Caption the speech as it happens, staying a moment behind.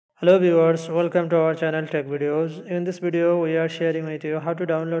Hello viewers, welcome to our channel TechVideos. In this video, we are sharing with you how to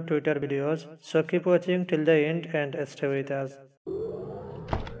download Twitter videos. So keep watching till the end and stay with us.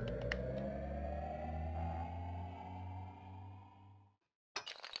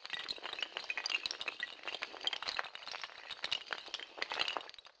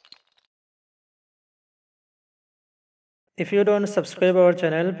 If you don't subscribe our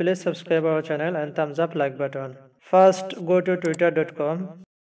channel, please subscribe our channel and thumbs up like button. First, go to twitter.com.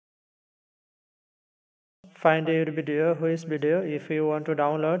 Find your video, which video if you want to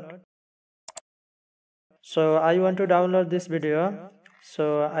download. So I want to download this video.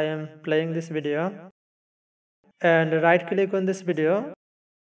 So I am playing this video. And right click on this video.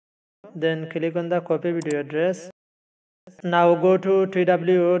 Then click on the copy video address. Now go to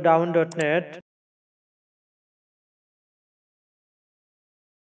twdown.net.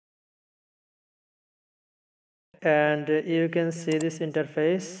 And you can see this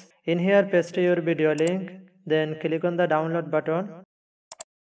interface. In here, paste your video link, then click on the download button.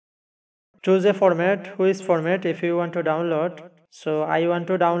 Choose a format, which format if you want to download. So I want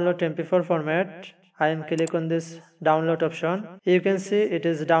to download MP4 format. I am click on this download option. You can see it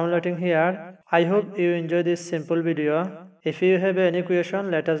is downloading here. I hope you enjoy this simple video. If you have any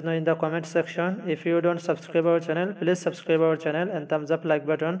question, let us know in the comment section. If you don't subscribe our channel, please subscribe our channel and thumbs up like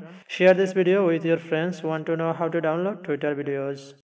button. Share this video with your friends who want to know how to download Twitter videos.